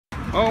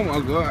Oh my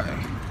god.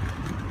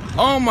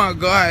 Oh my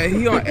god,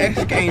 he on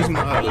X Games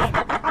mode.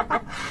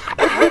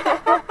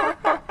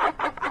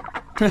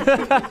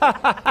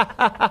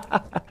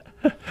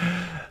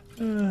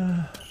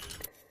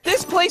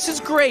 This place is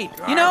great,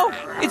 you know?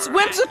 It's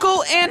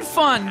whimsical and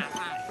fun.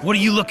 What are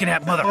you looking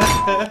at, mother?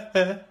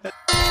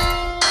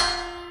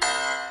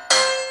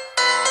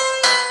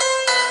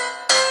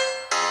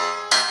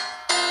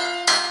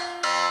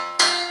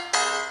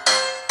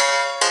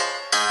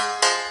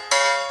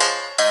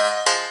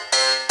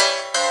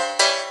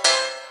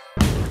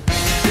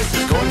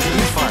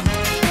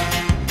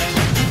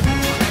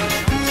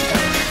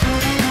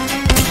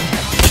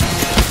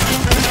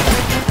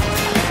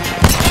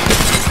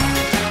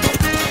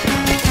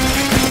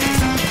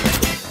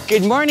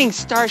 Good morning,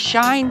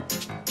 Starshine.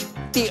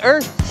 The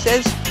Earth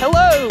says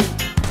hello.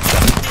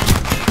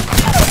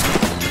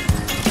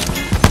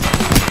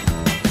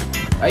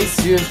 I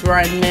see this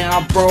right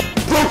now, bro.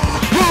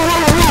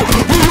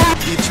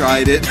 He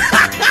tried it.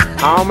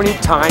 How many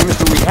times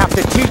do we have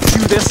to teach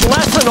you this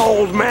lesson,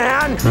 old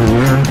man?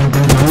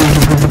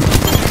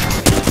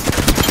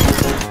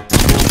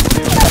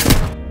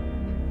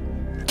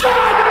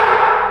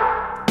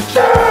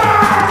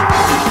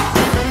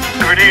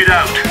 Grenade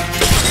out.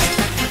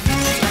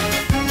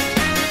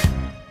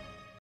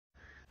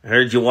 I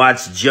heard you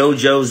watched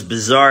JoJo's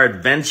Bizarre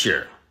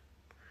Adventure.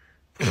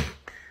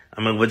 I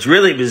mean, what's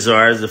really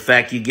bizarre is the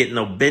fact you get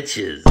no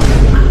bitches.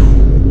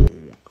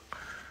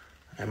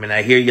 I mean,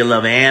 I hear you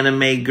love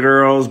anime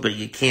girls, but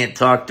you can't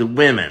talk to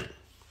women.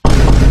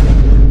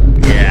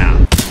 Yeah.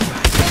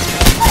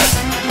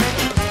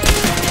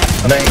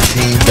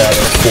 19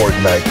 battle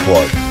Fortnite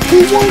Clark.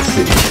 Who wants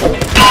it?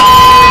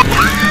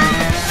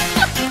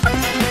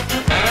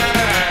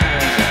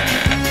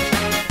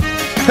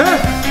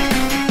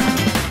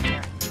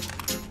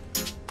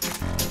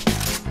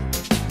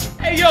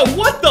 Hey, yo,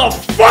 what the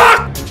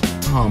fuck?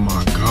 Oh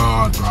my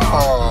god, bro.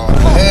 Oh,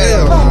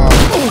 hell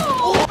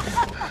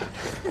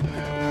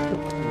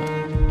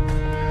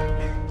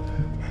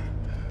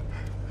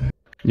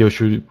Yo,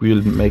 should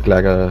we make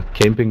like a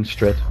camping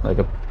strat,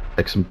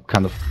 like some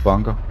kind of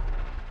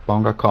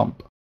bunker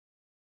comp?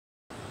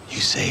 You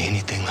say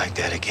anything like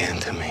that again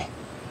to me,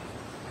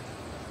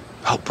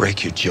 I'll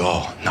break your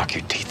jaw, knock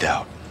your teeth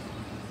out.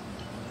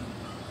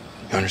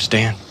 You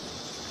understand?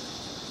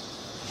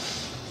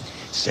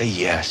 Say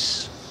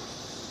yes.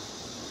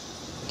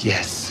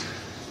 Yes.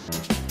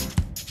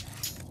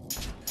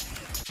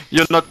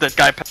 You're not that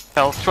guy,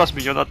 pal. Trust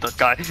me, you're not that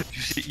guy.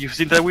 You've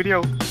seen that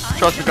video?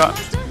 Trust me, God.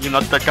 You're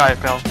not that guy,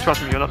 pal.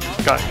 Trust me, you're not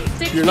that guy.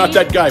 You're not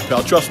that guy,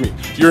 pal. Trust me.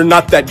 You're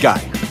not that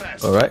guy.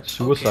 Alright,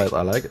 suicide,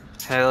 I like it.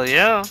 Hell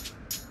yeah.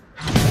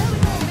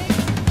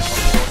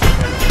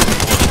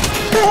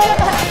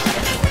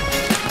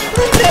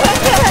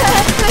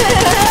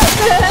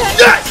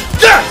 Yes!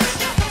 Yes!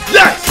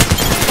 Yes!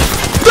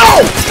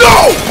 No!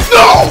 No!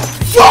 No!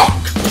 Fuck!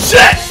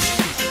 Shit!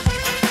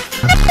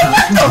 What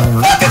the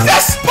fuck is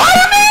that,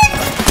 Spider-Man?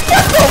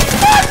 What the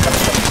fuck?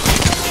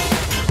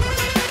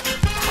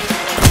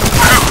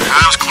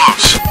 That was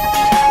close.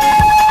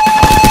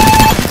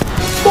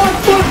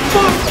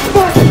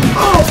 Fuck!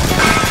 Oh!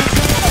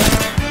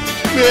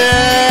 Yeah!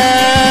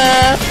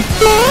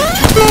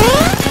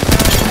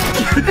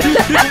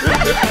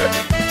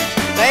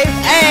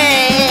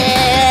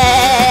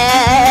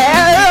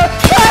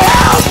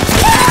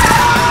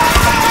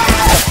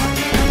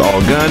 It's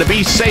all gonna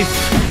be safe,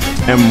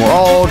 and we're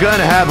all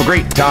gonna have a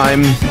great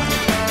time.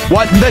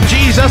 What the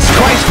Jesus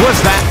Christ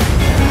was that?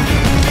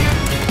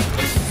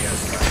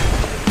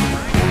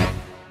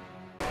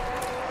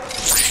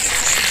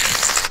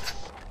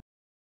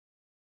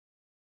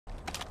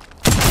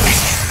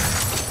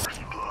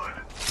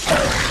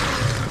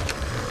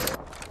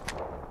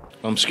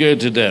 I'm scared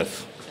to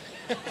death.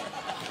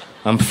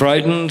 I'm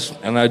frightened,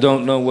 and I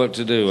don't know what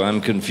to do. I'm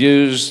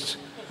confused,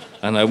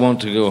 and I want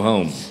to go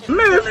home.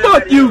 Man,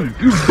 fuck you,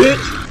 you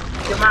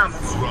bitch! Your mama.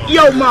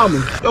 Yo,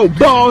 mama. Yo,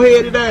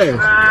 bald-headed ass.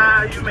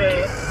 Ah, you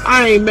mad.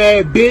 I ain't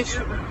mad, bitch.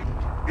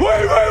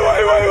 Wait.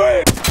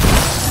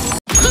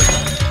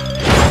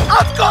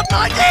 I've got an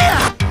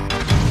idea!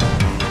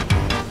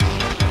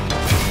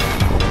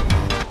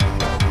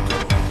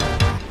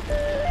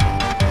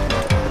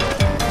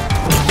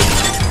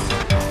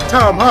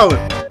 Tom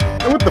Holland.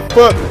 Hey, what the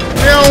fuck?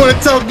 Man, I don't want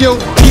to talk your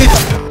bitch.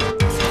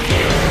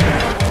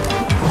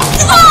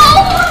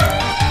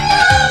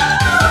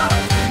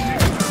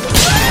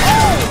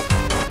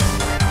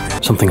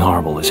 Something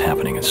horrible is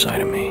happening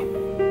inside of me,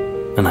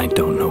 and I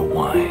don't know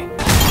why.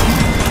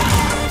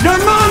 Your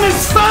mom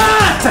is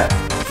fat!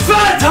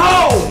 Fat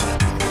hoe!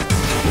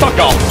 Fuck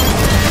off.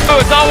 Oh,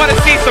 it's all I want to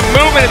see some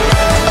movement.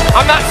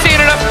 I'm not seeing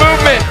enough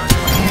movement.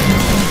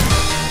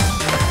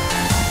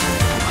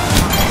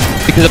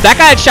 Because if that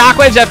guy had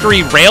shockwaves after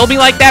he railed me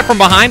like that from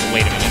behind,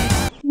 wait a minute.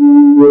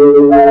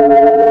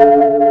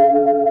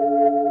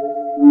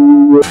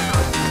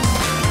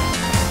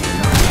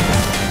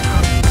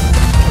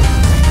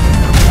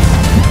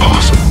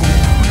 Awesome.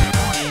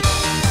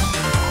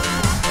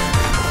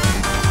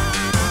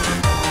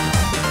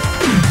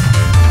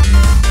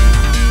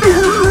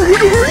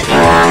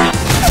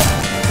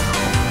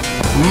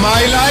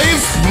 My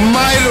life,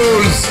 my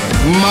rules.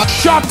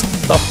 Shut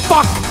the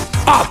fuck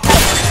up!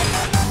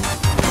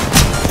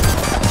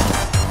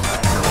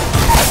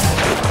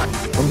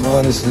 I'm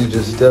honestly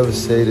just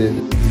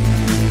devastated.